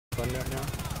fun right now.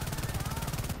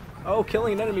 Oh,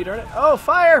 killing an enemy, darn it. Oh,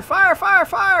 fire, fire, fire,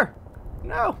 fire!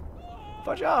 No!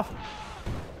 Fudge off.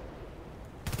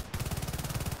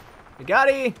 You got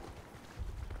it!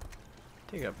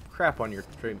 Take a crap on your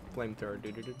flamethrower,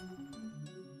 dude.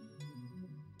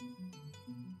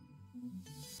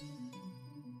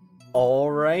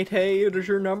 Alright, hey, it is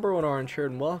your number one orange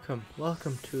shirt, and welcome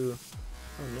to,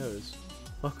 oh noes,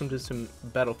 welcome to some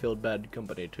Battlefield Bad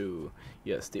Company 2.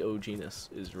 Yes, the OG-ness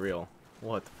is real.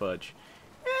 What the fudge.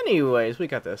 Anyways, we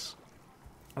got this.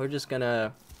 We're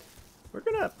gonna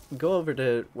go over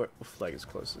to, what flag is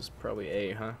closest? Probably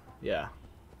A, huh? Yeah,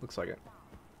 looks like it.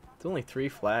 It's only 3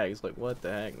 flags, like what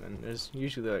the heck, man. There's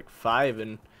usually like 5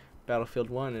 in Battlefield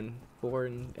 1 and 4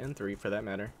 and 3 for that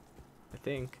matter, I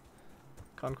think.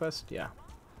 Conquest? Yeah.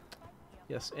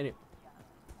 Yes,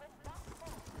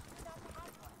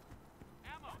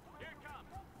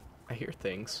 I hear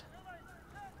things.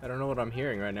 I don't know what I'm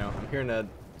hearing right now. I'm hearing a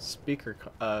speaker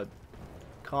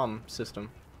comm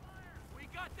system.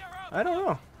 I don't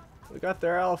know. We got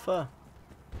their alpha.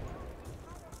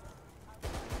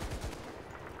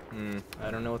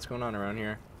 I don't know what's going on around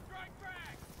here.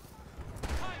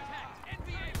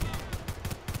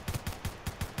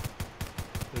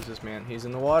 Who's this man? He's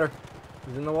in the water.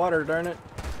 He's in the water, darn it.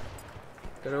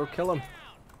 Gotta go kill him.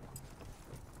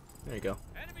 There you go.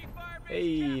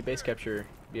 Hey, base capture,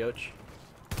 biatch.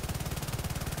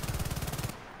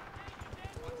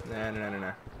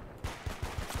 Nah.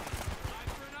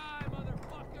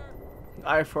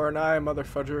 Eye for an eye,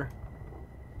 motherfudger.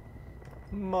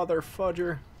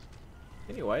 Motherfudger.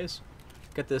 Anyways,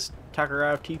 got this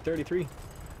Takarov T-33.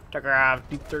 Takarov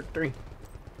T-33.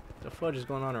 The fudge is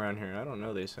going on around here? I don't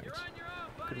know these things.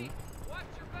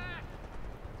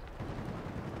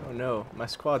 Oh no, my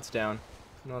squad's down.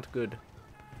 Not good.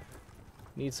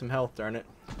 Need some health, darn it.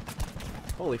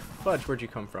 Holy fudge, where'd you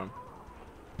come from?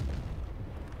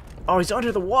 Oh, he's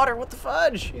under the water! What the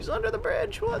fudge? He's under the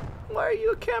bridge! What? Why are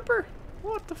you a camper?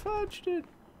 What the fudge, dude?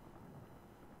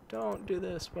 Don't do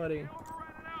this, buddy.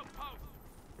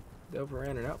 They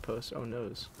overran an outpost? Oh,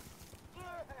 noes.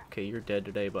 Okay, you're dead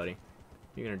today, buddy.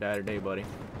 You're gonna die today, buddy.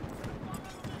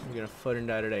 You're gonna fucking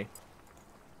die today.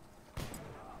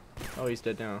 Oh, he's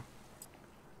dead now.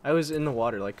 I was in the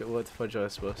water, like, what the fudge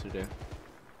was I supposed to do?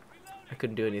 I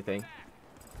couldn't do anything.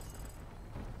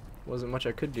 Wasn't much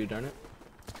I could do, darn it.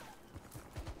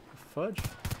 Fudge?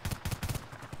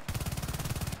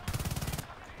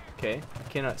 Okay, I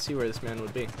cannot see where this man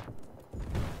would be.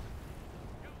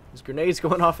 There's grenades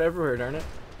going off everywhere, darn it.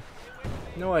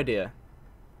 No idea.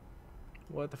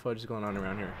 What the fudge is going on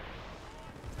around here?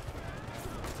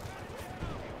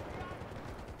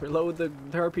 Reload the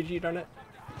RPG, darn it.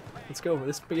 Let's go.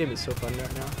 This game is so fun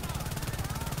right now.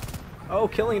 Oh,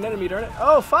 killing an enemy, darn it.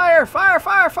 Oh, fire! Fire!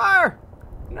 Fire! Fire!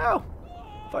 No!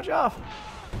 Fudge off.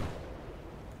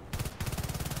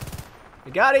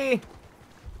 You got it!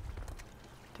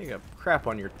 Take a crap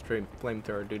on your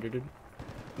flamethrower, dude.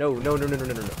 No.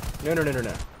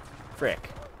 No. Frick.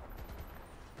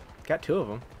 Got 2 of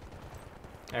them.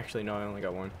 Actually, no, I only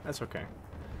got 1. That's okay.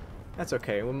 That's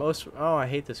okay. Well, oh, I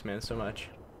hate this man so much.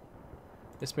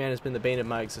 This man has been the bane of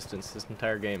my existence this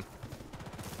entire game.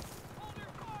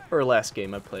 Or last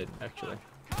game I played, actually.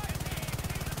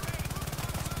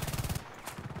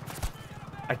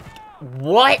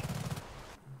 What?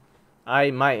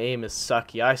 My aim is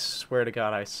sucky. I swear to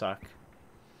God, I suck.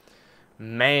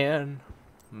 Man,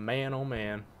 oh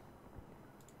man.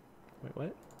 Wait,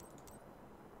 what?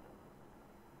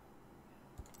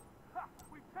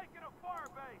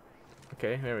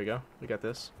 Okay, there we go. We got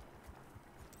this.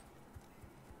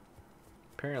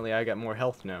 Apparently I got more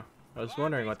health now. I was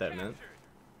wondering what that meant.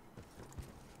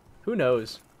 Who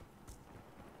knows?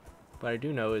 What I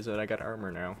do know is that I got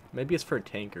armor now. Maybe it's for a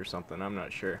tank or something, I'm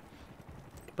not sure.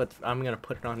 But I'm gonna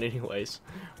put it on anyways.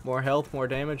 More health, more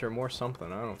damage, or more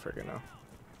something, I don't freaking know.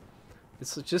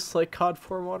 It's just like COD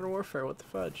 4 Modern Warfare, what the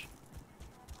fudge.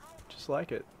 Just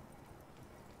like it.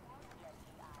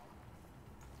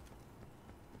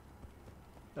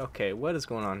 Okay, what is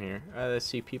going on here? I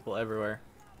see people everywhere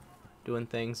doing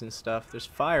things and stuff. There's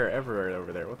fire everywhere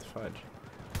over there. What the fudge?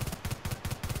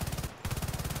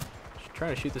 Just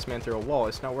trying to shoot this man through a wall.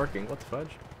 It's not working. What the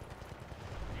fudge?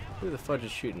 Who the fudge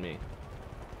is shooting me?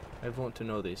 I want to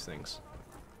know these things.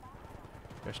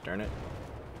 Gosh darn it.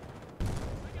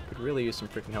 Could really use some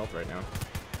freaking health right now.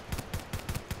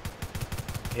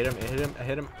 I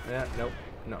hit him. Yeah, nope.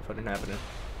 Not fucking happening.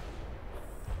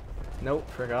 Nope,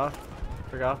 frick off.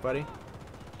 Frick off, buddy.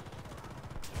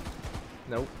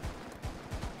 Nope.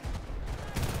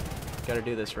 Gotta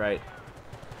do this right.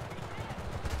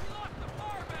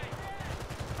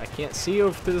 I can't see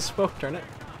over through the smoke, darn it.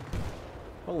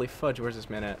 Holy fudge, where's this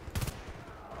man at?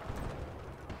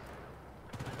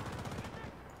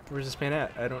 Where's this man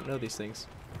at? I don't know these things.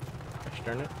 Gosh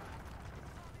darn it.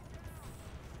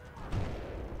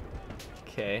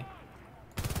 Okay.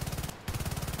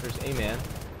 There's a man.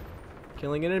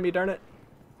 Killing an enemy, darn it.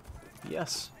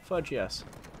 Yes. Fudge, yes.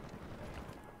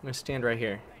 I'm gonna stand right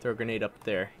here. Throw a grenade up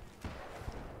there.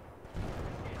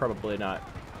 Probably not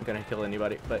gonna kill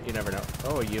anybody, but you never know.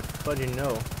 Oh, you fudging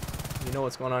know. You know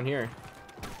what's going on here.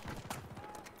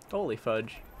 Holy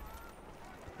fudge.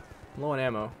 I'm low on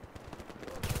ammo.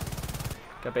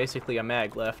 Got basically a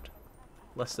mag left.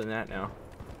 Less than that now.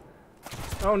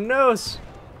 Oh no!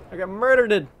 I got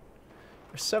murdered!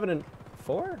 We're 7 and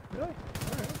 4? Really? Alright,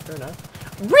 fair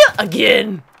enough. Real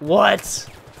again? What?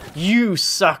 You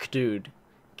suck, dude.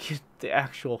 Get the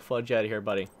actual fudge out of here,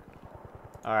 buddy.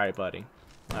 Alright, buddy.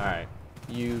 Alright.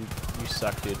 You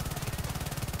suck, dude.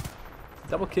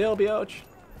 Double kill, biatch.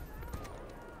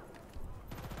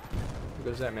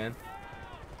 Where goes that man?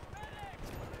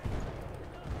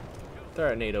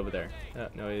 Throw a nade over there. Oh,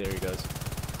 no, there he goes.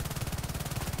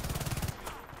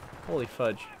 Holy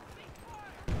fudge.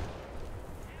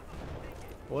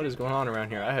 What is going on around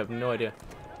here? I have no idea.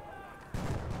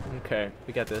 Okay,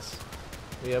 we got this.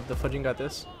 We have the fudging got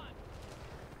this.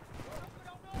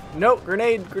 Nope,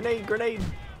 grenade, grenade, grenade.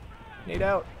 Nade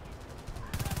out.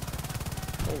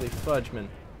 Holy fudge, man.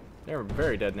 They're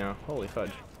very dead now. Holy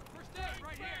fudge.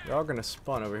 They're all gonna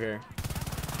spawn over here.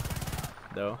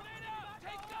 Though.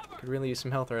 Could really use some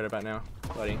health right about now,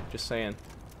 buddy. Just saying.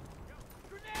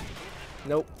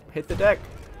 Nope. Hit the deck.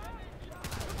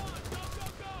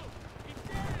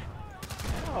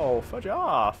 Oh, fudge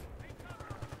off.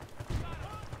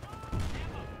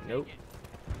 Nope.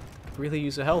 Could really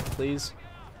use a health, please.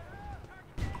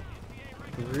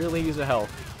 Could really use a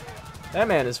health. That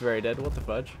man is very dead. What the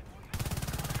fudge?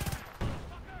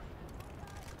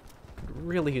 Could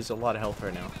really use a lot of health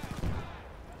right now.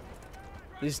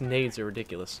 These nades are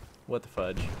ridiculous. What the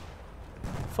fudge?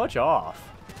 Fudge off.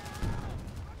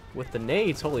 With the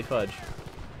nades, holy fudge.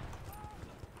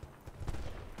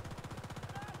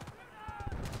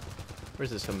 Where's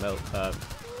this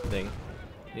thing?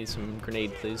 Need some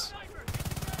grenade, please.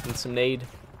 Need some nade.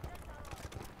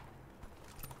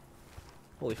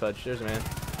 Holy fudge, there's a man.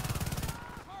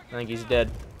 I think he's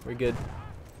dead. We're good.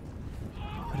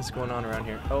 What is going on around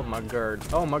here? Oh my god.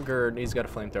 Oh my god, he's got a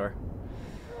flamethrower.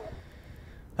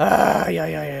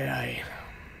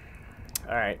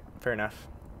 Alright, fair enough.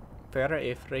 Fair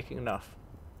freaking enough.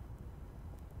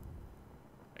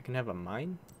 I can have a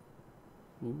mine?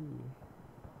 Ooh.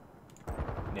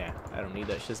 Yeah, I don't need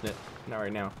that shiznit. Not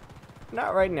right now.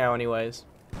 Not right now, anyways.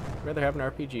 I'd rather have an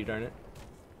RPG, darn it.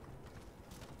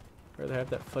 I'd rather have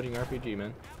that fudging RPG,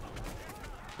 man.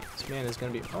 This man is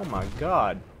gonna be... Oh my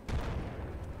god.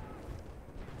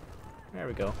 There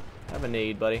we go. Have a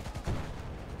nade, buddy.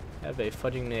 Have a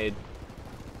fudging nade.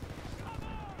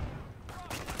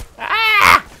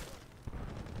 Ah!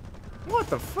 What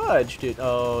the fudge, dude?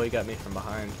 Oh, he got me from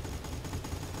behind.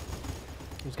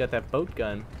 Who's got that boat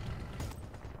gun?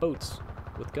 Boats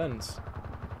with guns.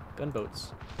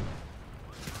 Gunboats.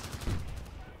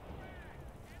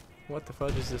 What the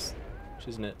fudge is this?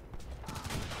 Isn't it?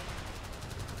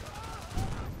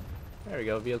 There we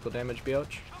go. Vehicle damage,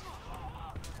 biatch.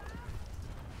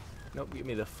 Nope, get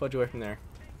me the fudge away from there.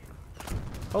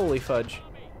 Holy fudge.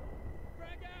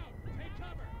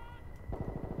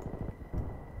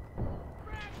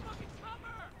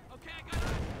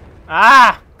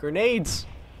 Ah! Grenades!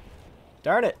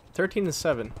 Darn it. 13 and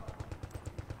 7.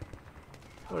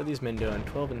 What are these men doing?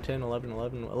 12 and 10, 11,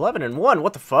 11, 11 and 1.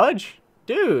 What the fudge?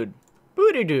 Dude.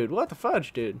 Booty dude. What the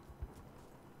fudge, dude?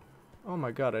 Oh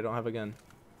my god, I don't have a gun.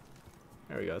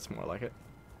 There we go. That's more like it.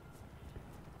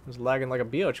 I was lagging like a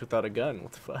biatch without a gun.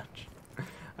 What the fudge?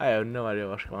 I have no idea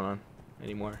what's going on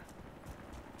anymore.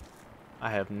 I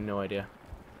have no idea.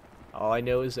 All I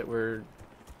know is that we're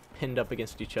pinned up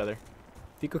against each other.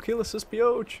 Vehicle kill assist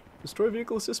biatch! Destroy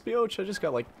vehicle assist biatch! I just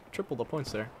got like triple the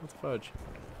points there. What the fudge?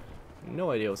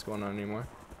 No idea what's going on anymore.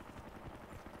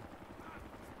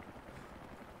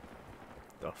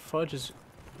 The fudge is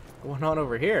going on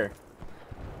over here?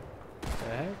 What the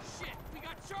heck? Shit, we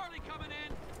got Charlie coming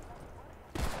in.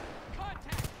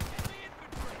 Contact enemy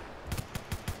infantry.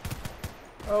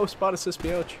 Oh, spot assist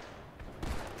biatch.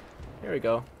 Here we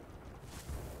go.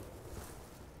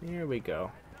 Here we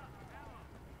go.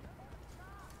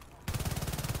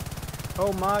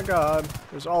 Oh my god.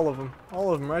 There's all of them.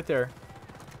 All of them right there.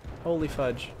 Holy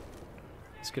fudge.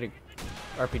 Let's get an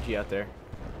RPG out there.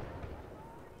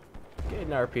 Get an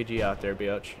RPG out there,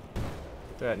 biatch.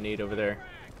 Throw that nade over there.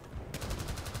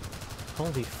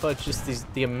 Holy fudge,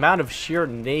 just the amount of sheer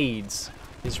nades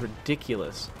is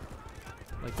ridiculous.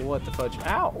 Like, what the fudge?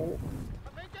 Ow!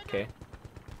 Okay.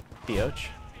 Biatch.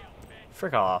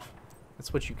 Frick off.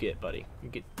 That's what you get, buddy. You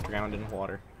get drowned in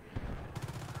water.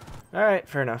 Alright,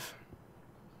 fair enough.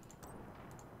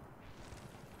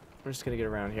 We're just gonna get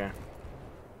around here.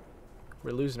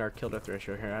 We're losing our kill death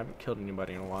ratio here. I haven't killed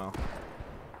anybody in a while.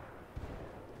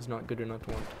 It's not good enough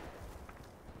to want.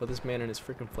 But this man and his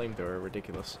freaking flamethrower are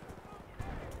ridiculous.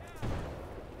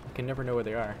 I can never know where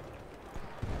they are.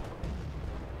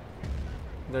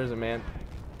 There's a man.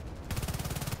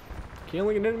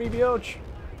 Killing an enemy, biatch.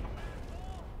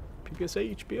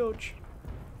 PSH, biatch.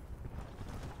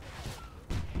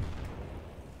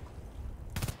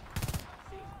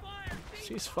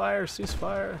 Ceasefire,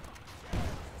 ceasefire.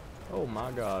 Oh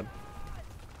my god.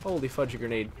 Holy fudge, a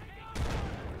grenade.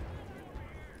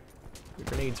 The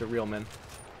grenades are real, men.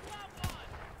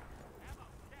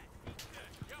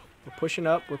 We're pushing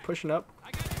up, we're pushing up.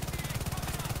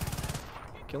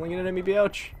 Killing an enemy,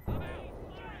 biatch.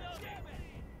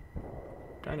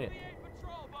 Darn it.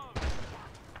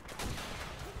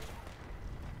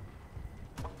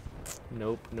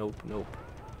 Nope, nope, nope.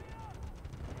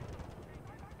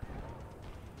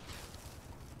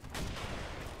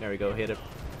 There we go, hit it.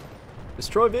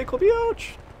 Destroy vehicle, biatch!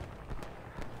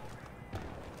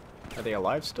 Are they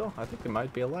alive still? I think they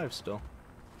might be alive still.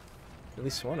 At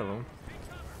least one of them.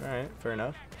 Alright, fair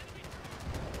enough.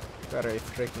 Got a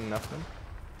freaking nothing.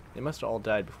 They must have all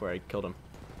died before I killed them.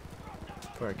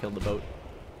 Before I killed the boat.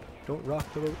 Don't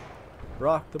rock the boat.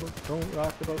 Rock the boat. Don't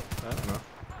rock the boat. I don't know.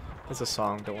 It's a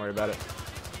song. Don't worry about it.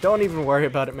 Don't even worry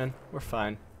about it, man. We're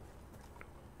fine.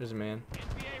 There's a man.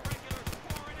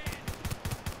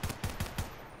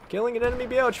 Killing an enemy,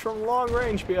 biatch, from long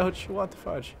range, biatch. What the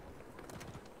fudge?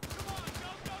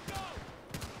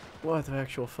 What the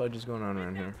actual fudge is going on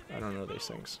around here? I don't know these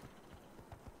things.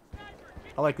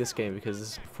 I like this game because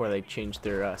this is before they changed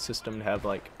their system to have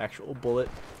like actual bullet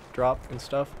drop and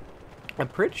stuff. I'm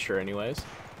pretty sure anyways.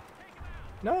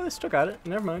 No, they still got it.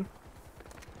 Never mind.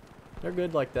 They're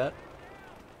good like that.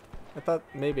 I thought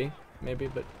maybe,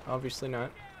 but obviously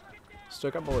not. Still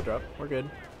got bullet drop. We're good.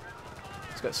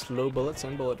 It's got slow bullets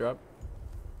and bullet drop.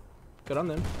 Good on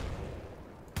them.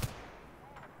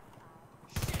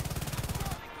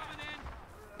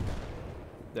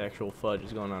 The actual fudge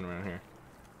is going on around here.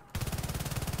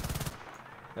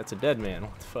 That's a dead man.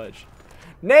 What the fudge?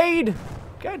 Nade!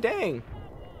 God dang!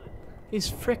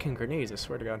 These frickin' grenades, I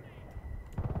swear to God.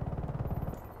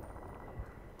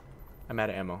 I'm out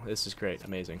of ammo. This is great.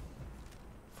 Amazing.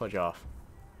 Fudge off.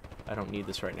 I don't need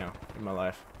this right now in my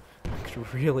life. I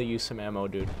could really use some ammo,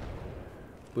 dude.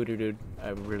 Voodoo dude, I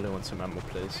really want some ammo,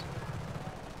 please.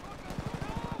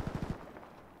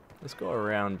 Let's go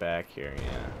around back here.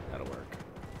 Yeah, that'll work.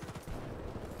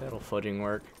 That'll fudging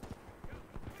work.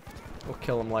 We'll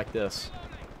kill him like this.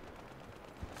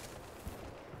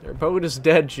 Their boat is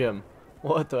dead, Jim.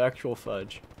 What the actual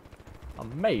fudge?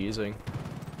 Amazing.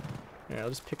 Yeah, I'll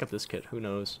just pick up this kit. Who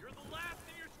knows?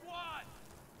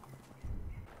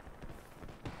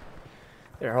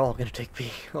 They're all gonna take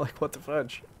B. Like, what the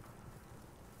fudge?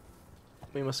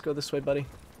 We must go this way, buddy.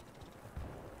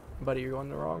 Buddy, you're going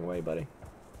the wrong way, buddy.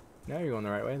 Now you're going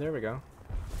the right way. There we go.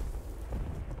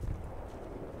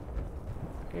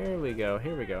 Here we go.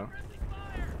 Here we go.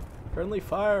 Friendly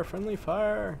fire. Friendly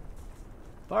fire.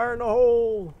 Fire in the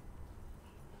hole.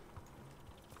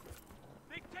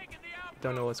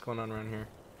 Don't know what's going on around here.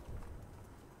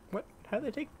 What? How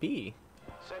did they take B?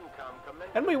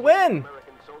 And we win!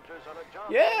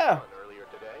 Yeah!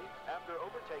 After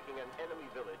overtaking an enemy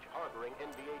village harboring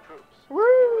NBA troops. Woo!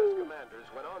 US commanders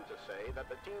went on to say that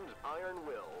the team's iron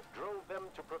will drove them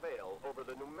to prevail over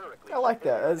the numerically I like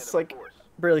that. It's like force.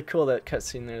 really cool, that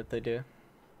cutscene there that they do.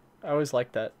 I always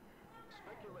like that.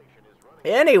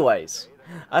 Anyways,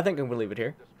 I think I'm gonna leave it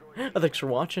here. Thanks for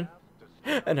watching,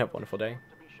 and have a wonderful day.